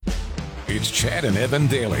It's Chad and Evan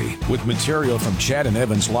Daily with material from Chad and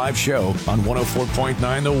Evan's live show on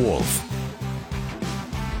 104.9 The Wolf.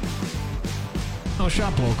 Oh,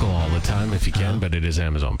 shop local all the time if you can, but it is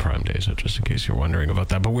Amazon Prime Day, so just in case you're wondering about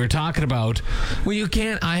that. But we're talking about... Well, you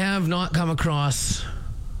can't... I have not come across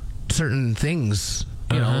certain things,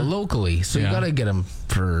 locally, so you got to get them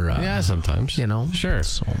for... sometimes. Sure.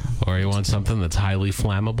 So, or you want something that's highly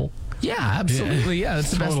flammable. Yeah, absolutely. Yeah, that's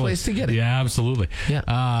the best place to get it. Yeah, absolutely.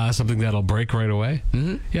 Yeah. Something that'll break right away.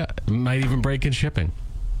 Mm-hmm. Yeah, might even break in shipping.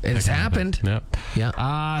 It's happened. Yep.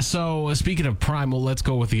 Yeah. So speaking of Prime, well, let's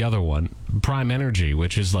go with the other one, Prime Energy,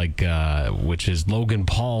 which is Logan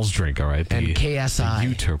Paul's drink. All right, and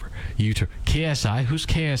KSI. YouTuber. KSI. Who's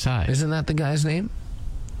KSI? Isn't that the guy's name?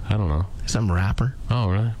 I don't know. Some rapper. Oh,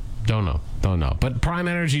 really? Don't know. But Prime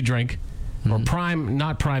Energy drink, or Prime,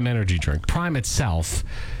 not Prime Energy drink. Prime itself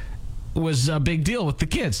was a big deal with the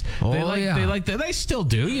kids. They still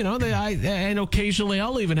do, and occasionally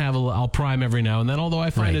I'll even I'll Prime every now and then, although I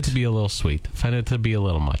find it to be a little sweet. Find it to be a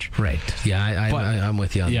little much. Right. Yeah, I'm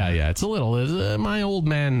with you on that. Yeah, it's a little, my old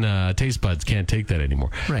man taste buds can't take that anymore.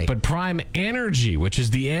 Right. But Prime Energy, which is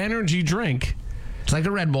the energy drink. It's like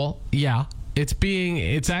a Red Bull. Yeah.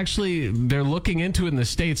 It's actually, they're looking into it in the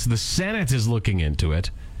States. The Senate is looking into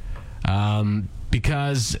it.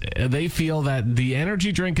 Because they feel that the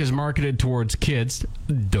energy drink is marketed towards kids.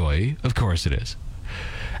 Of course it is.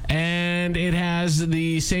 And it has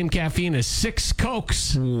the same caffeine as 6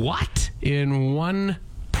 Cokes. What? In one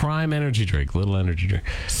Prime energy drink, little energy drink.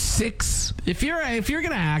 6? If you're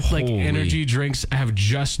gonna act like energy drinks have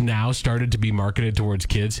just now started to be marketed towards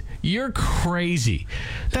kids, you're crazy.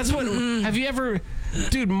 That's what. Have you ever?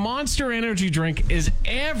 Dude, Monster Energy drink is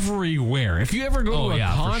everywhere. If you ever go to a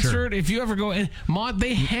concert, if you ever go in,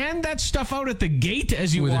 they hand that stuff out at the gate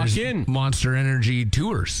as you walk in. Monster Energy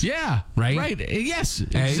tours. Yeah, right. Yes,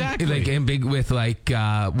 exactly. Like big with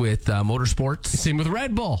motorsports. Same with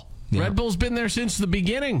Red Bull. Yeah. Red Bull's been there since the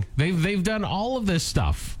beginning. They've done all of this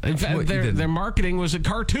stuff. In fact, their marketing was a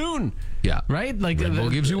cartoon. Yeah. Right? Like Red Bull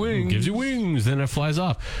gives you wings. Gives you wings, then it flies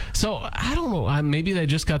off. So, I don't know. Maybe they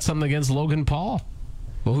just got something against Logan Paul.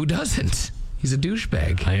 Well, who doesn't? He's a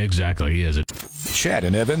douchebag. Exactly, he is. Chad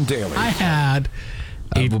and Evan Daily. I had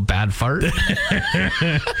a bad fart.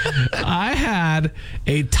 I had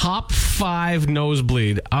a top 5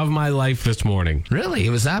 nosebleed of my life this morning. Really?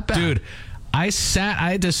 It was that bad? Dude, I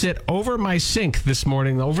had to sit over my sink this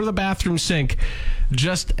morning, over the bathroom sink,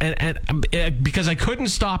 because I couldn't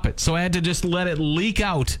stop it. So I had to just let it leak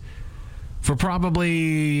out for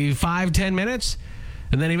probably 5-10 minutes.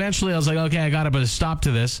 And then eventually I was like, okay, I got to put a stop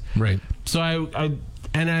to this. Right. So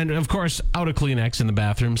and then, of course, out of Kleenex in the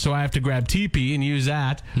bathroom. So I have to grab TP and use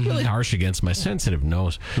that. Mm-hmm. Really harsh against my sensitive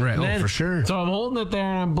nose. Right, for sure. So I'm holding it there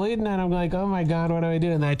and I'm bleeding and I'm like, oh my God, what do I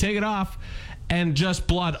do? And then I take it off and just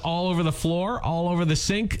blood all over the floor, all over the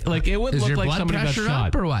sink. Like it would look like somebody got shot. Is your blood pressure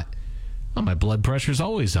up or what? Oh, my blood pressure's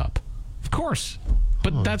always up. Of course.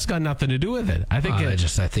 But that's got nothing to do with it. I think I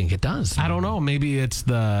think it does. I don't know. Maybe it's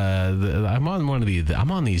I'm on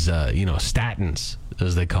these statins,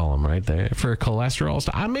 as they call them, right there for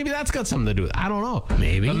cholesterol. Maybe that's got something to do with it. I don't know.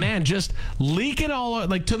 Maybe. But man, just leaking all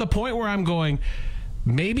like to the point where I'm going,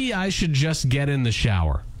 maybe I should just get in the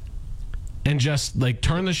shower and just like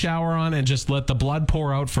turn the shower on and just let the blood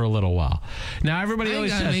pour out for a little while. Now everybody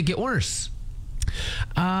always says make it worse.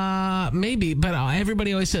 Maybe, but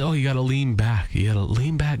everybody always said, "Oh, you got to lean back. You got to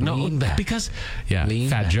lean back." No, lean back. Because lean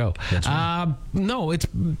Fat back. Joe. That's right. No,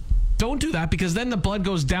 don't do that because then the blood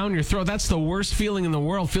goes down your throat. That's the worst feeling in the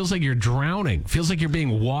world. Feels like you're drowning. Feels like you're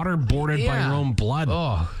being waterboarded by your own blood.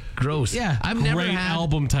 Oh, gross. Yeah, I've never great had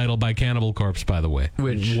album title by Cannibal Corpse, by the way.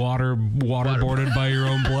 Which waterboarded by your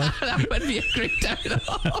own blood. That would be a great title.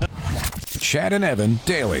 Chad and Evan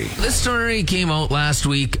Daily. This story came out last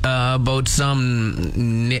week about some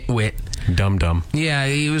nitwit. Dum-dum. Yeah,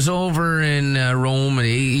 he was over in Rome and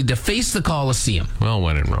he defaced the Colosseum. Well,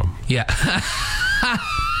 when in Rome. Yeah.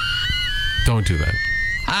 Don't do that.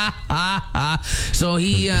 So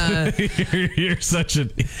he... You're such a...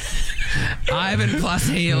 Ivan plus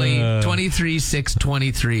Haley,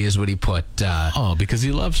 23,623 is what he put. Because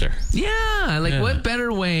he loves her. Yeah, what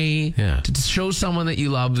better way to show someone that you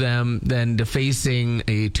love them than defacing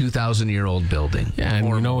a 2,000-year-old building? Yeah, and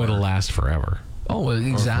it'll last forever. Oh, well,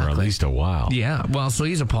 exactly. Or for at least a while. Yeah. Well, so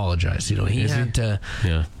he's apologized. He had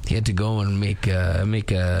to go and make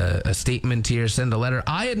a statement here, send a letter.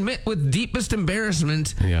 I admit with deepest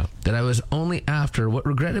embarrassment that I was only after what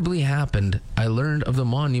regrettably happened. I learned of the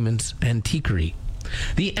monument's antiquity.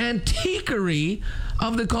 The antiquity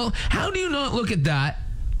of the How do you not look at that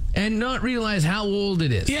and not realize how old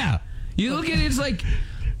it is? Yeah. You look at it, it's like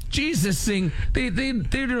Jesus thing, they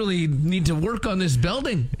really need to work on this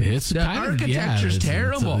building. It's the architecture's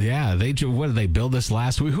terrible. What did they build this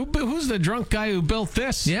last week? Who's the drunk guy who built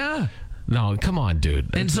this? Yeah. No, come on,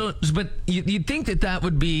 dude. And so, but you'd think that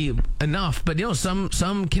would be enough. But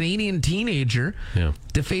some Canadian teenager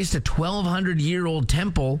defaced a 1,200-year-old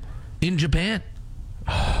temple in Japan.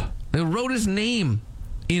 They wrote his name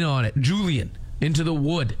in on it, Julian, into the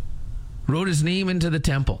wood. Wrote his name into the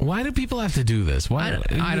temple. Why do people have to do this? Why?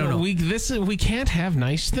 I don't know. We can't have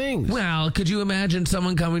nice things. Well, could you imagine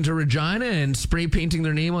someone coming to Regina and spray painting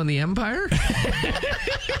their name on the Empire?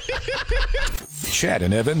 Chad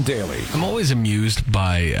and Evan daily. I'm always amused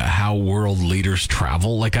by how world leaders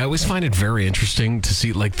travel. Like, I always find it very interesting to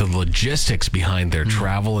see, like, the logistics behind their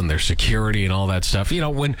travel and their security and all that stuff. You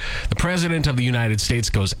know, when the president of the United States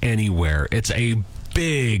goes anywhere, it's a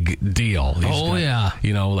big deal.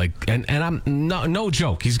 You know, like, and I'm no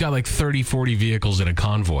joke. He's got like 30, 40 vehicles in a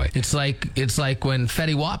convoy. It's like when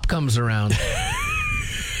Fetty Wap comes around.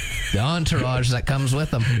 The entourage that comes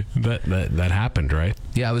with him. That happened, right?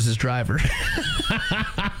 Yeah, I was his driver.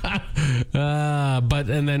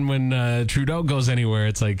 And then when Trudeau goes anywhere,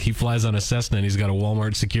 it's like he flies on a Cessna and he's got a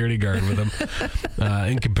Walmart security guard with him.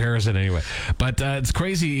 In comparison, anyway. But it's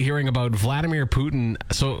crazy hearing about Vladimir Putin.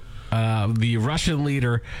 So the Russian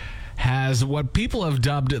leader has what people have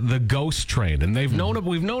dubbed the ghost train, and we've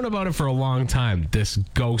known about it for a long time. This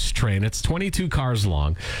ghost train, it's 22 cars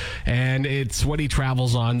long, and it's what he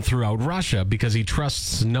travels on throughout Russia because he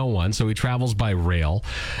trusts no one, so he travels by rail.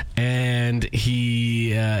 And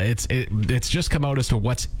it's just come out as to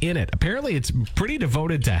what's in it. Apparently, it's pretty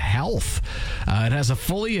devoted to health. It has a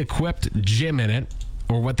fully equipped gym in it,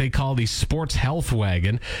 or what they call the sports health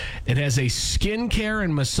wagon. It has a skincare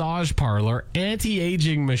and massage parlor,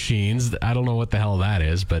 anti-aging machines. I don't know what the hell that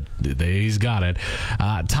is, but he's got it.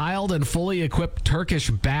 Tiled and fully equipped Turkish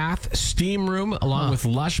bath, steam room, along with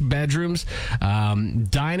lush bedrooms,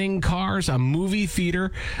 dining cars, a movie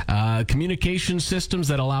theater, communication systems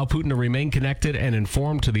that allow Putin to remain connected and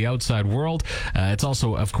informed to the outside world. It's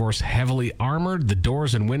also, of course, heavily armored. The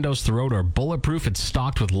doors and windows throughout are bulletproof. It's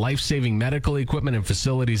stocked with life-saving medical equipment and facilities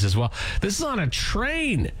as well. This is on a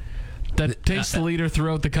train that takes the leader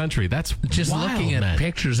throughout the country. That's just wild, looking at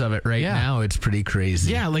pictures of it now. It's pretty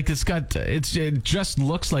crazy. Yeah, like it just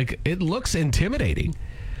looks like it looks intimidating.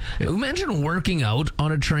 Imagine working out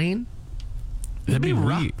on a train. It'd be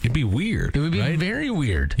weird. It'd be weird. It would be very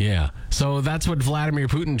weird. Yeah. So that's what Vladimir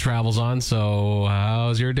Putin travels on. So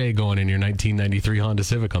how's your day going in your 1993 Honda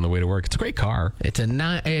Civic on the way to work? It's a great car. It's a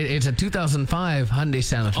 2005 Hyundai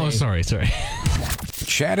Santa Fe. Oh, sorry.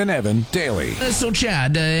 Chad and Evan daily. So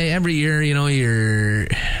Chad, every year, you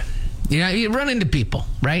run into people,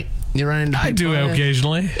 right? You run into people. I do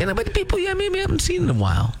occasionally. But people, maybe I haven't seen in a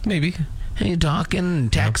while. Maybe. And you're talking,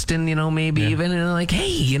 texting, maybe even, and like,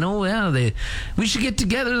 hey, we should get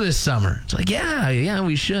together this summer. It's like, yeah,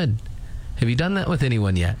 we should. Have you done that with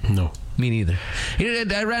anyone yet? No. Me neither.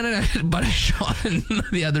 I ran into Buddy Sean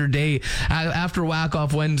the other day after Whack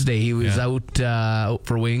Off Wednesday. He was out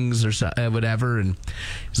for wings or whatever, and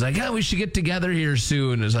he's like, we should get together here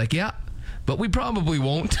soon. It's like, yeah. But we probably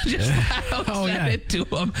won't. Just said it to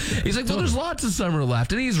him. He's like, well, there's lots of summer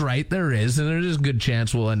left. And he's right, there is. And there's a good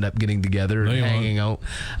chance we'll end up getting together and hanging out.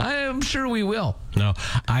 I am sure we will. No,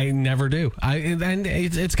 I never do. And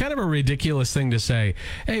it's kind of a ridiculous thing to say,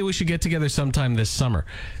 hey, we should get together sometime this summer.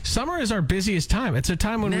 Summer is our busiest time. It's a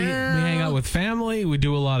time when we hang out with family. We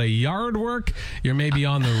do a lot of yard work. You're maybe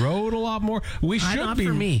on the road a lot more. We should not be.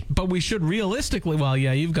 For me. But we should realistically,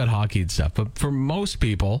 you've got hockey and stuff. But for most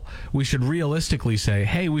people, we should realistically say,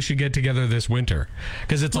 hey, we should get together this winter.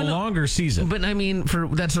 Because it's a longer season. But I mean,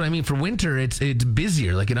 that's what I mean. For winter, it's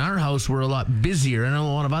busier. Like in our house, we're a lot busier. I know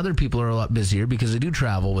a lot of other people are a lot busier because they do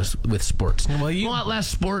travel with sports. Well, a lot less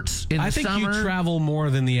sports in the summer. I think you travel more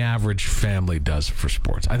than the average family does for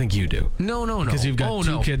sports. I think you do. No. Because you've got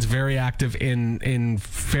two kids very active in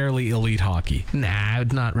fairly elite hockey. Nah,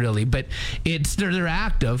 not really. But they're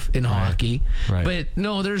active in hockey. Right. But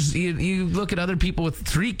no, you look at other people with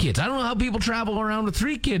 3 kids. I don't know how people travel around with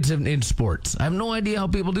 3 kids in sports. I have no idea how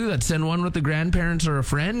people do that. Send one with the grandparents or a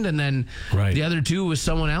friend, and then the other 2 with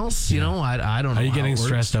someone else. I don't know. Are you getting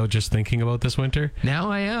stressed out just thinking about this winter? Now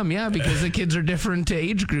I am, because the kids are different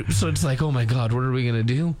age groups. So it's like, oh my God, what are we going to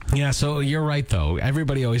do? Yeah, so you're right, though.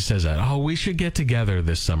 Everybody always says that. Oh, we should get together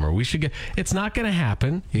this summer. It's not going to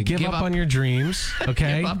happen. You give up on your dreams,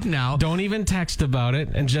 okay? Give up now. Don't even text about it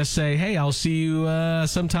and just say, hey, I'll see you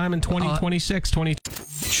sometime in 2026.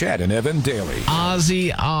 Chad and Evan daily.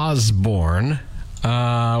 Ozzy Osbourne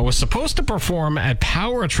was supposed to perform at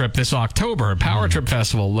Power Trip this October. Power Trip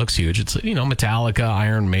Festival looks huge. It's, Metallica,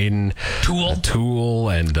 Iron Maiden, Tool,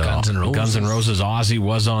 and Guns N' Roses. Ozzy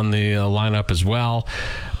was on the lineup as well,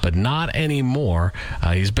 but not anymore.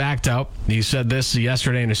 He's backed out. He said this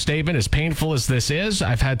yesterday in a statement. As painful as this is,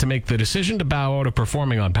 I've had to make the decision to bow out of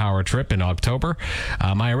performing on Power Trip in October.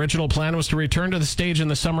 My original plan was to return to the stage in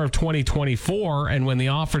the summer of 2024, and when the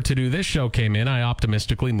offer to do this show came in, I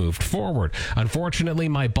optimistically moved forward. Unfortunately,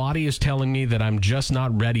 my body is telling me that I'm just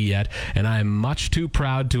not ready yet, and I am much too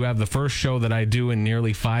proud to have the first show that I do in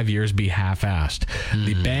nearly 5 years be half-assed.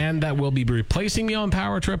 The band that will be replacing me on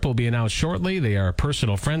Power Trip will be announced shortly. They are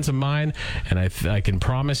personal friends of mine, and I can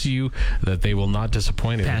promise you that they will not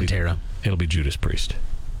disappoint. It'll be Judas Priest.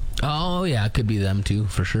 Oh, yeah, it could be them too,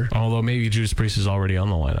 for sure. Although maybe Judas Priest is already on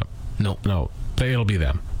the lineup. No, it'll be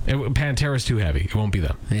them. Pantera's too heavy. It won't be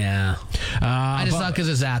them. Yeah. I just thought because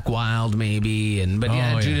of Zakk Wylde, maybe.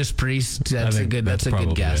 Judas Priest, that's a good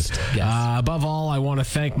guess. Above all, I want to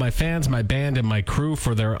thank my fans, my band, and my crew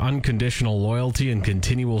for their unconditional loyalty and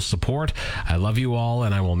continual support. I love you all,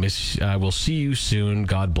 and I will see you soon.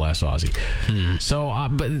 God bless, Ozzy. So,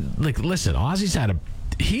 listen, Ozzy's had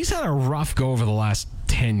a rough go over the last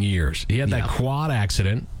 10 years. He had that quad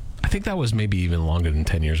accident. I think that was maybe even longer than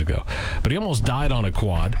 10 years ago. But he almost died on a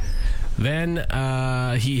quad. Then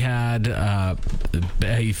he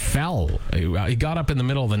fell. He got up in the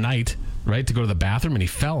middle of the night, right, to go to the bathroom, and he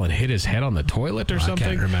fell and hit his head on the toilet or something. I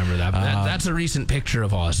can't remember that. That's a recent picture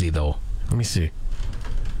of Ozzy, though. Let me see.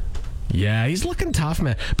 Yeah, he's looking tough,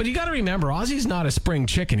 man. But you got to remember, Ozzy's not a spring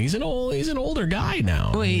chicken. He's an older guy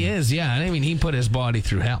now. Well, he is, yeah. I mean, he put his body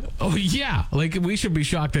through hell. Oh, yeah. Like, we should be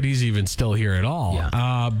shocked that he's even still here at all.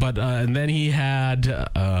 Yeah. And then he had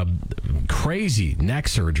crazy neck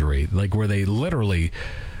surgery, like where they literally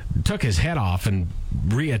took his head off and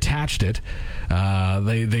reattached it.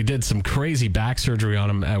 They did some crazy back surgery on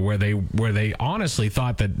him where they honestly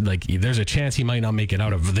thought that there's a chance he might not make it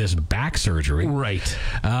out of this back surgery. Right.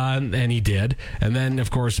 And he did. And then,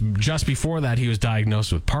 of course, just before that, he was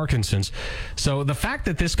diagnosed with Parkinson's. So the fact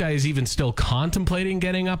that this guy is even still contemplating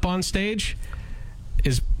getting up on stage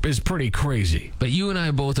is pretty crazy. But you and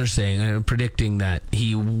I both are saying, predicting that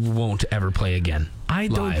he won't ever play again. I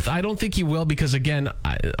don't think he will, because again,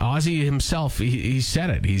 Ozzy himself, he said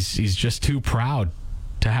it. He's just too proud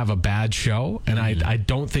to have a bad show, and I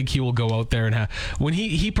don't think he will go out there and have. When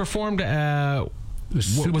he performed.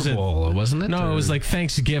 Super Bowl, wasn't it? No, it was like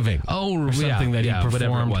Thanksgiving. Oh, or something that he performed,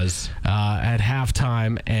 whatever it was, at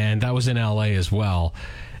halftime, and that was in L.A. as well.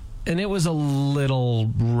 And it was a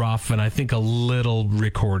little rough, and I think a little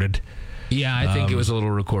recorded. Yeah, I think it was a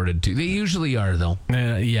little recorded too. They usually are, though. For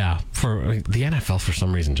the NFL, for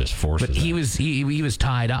some reason, just forces. But he was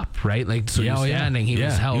tied up, right? Like, so he was standing. He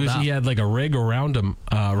was held up. He had like a rig around him,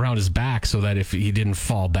 around his back, so that if he didn't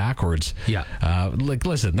fall backwards. Yeah.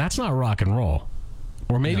 Listen, that's not rock and roll.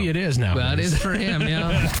 Or maybe it is now. Well, it is for him,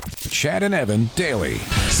 yeah. Chad and Evan daily.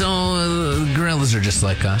 So, gorillas are just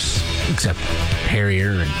like us, except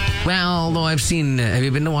hairier. Although I've seen, have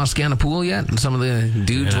you been to Wascana Pool yet? And some of the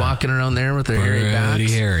dudes walking around there with their hairy backs.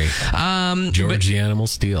 Pretty hairy. George the Animal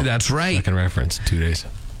Steel. That's right. Second reference, 2 days.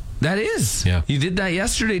 That is. Yeah. You did that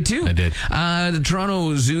yesterday, too. I did. The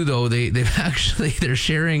Toronto Zoo, though, they're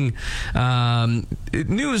sharing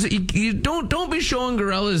news. You don't be showing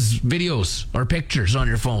gorillas videos or pictures on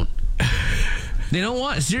your phone. They don't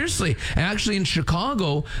want, seriously. Actually, in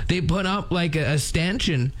Chicago, they put up like a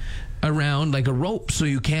stanchion around like a rope so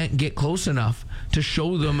you can't get close enough to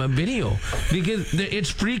show them a video because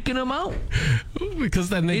it's freaking them out. Because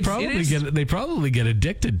then they probably get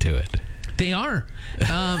addicted to it. They are.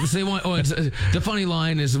 So they want. The funny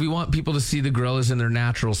line is, we want people to see the gorillas in their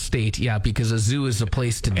natural state. Yeah, because a zoo is a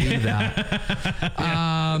place to do that.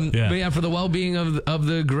 But yeah, for the well-being of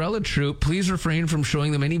the gorilla troop, please refrain from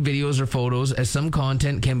showing them any videos or photos, as some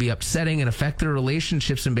content can be upsetting and affect their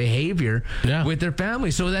relationships and behavior with their family.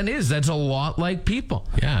 So that's a lot like people.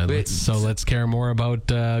 Yeah. Let's care more about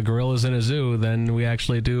gorillas in a zoo than we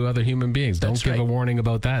actually do other human beings. Don't give a warning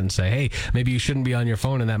about that and say, hey, maybe you shouldn't be on your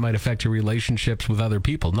phone and that might affect your relationships with other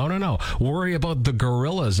people. No. Worry about the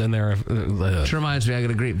gorillas and their... Which reminds me, I got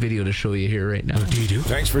a great video to show you here right now. What do you do?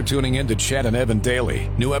 Thanks for tuning in to Chad and Evan Daily.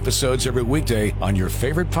 New episodes every weekday on your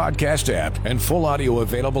favorite podcast app, and full audio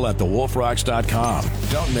available at thewolfrocks.com.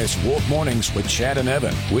 Don't miss Wolf Mornings with Chad and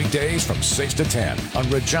Evan. Weekdays from 6 to 10 on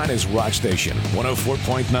Regina's Rock Station,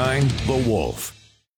 104.9 The Wolf.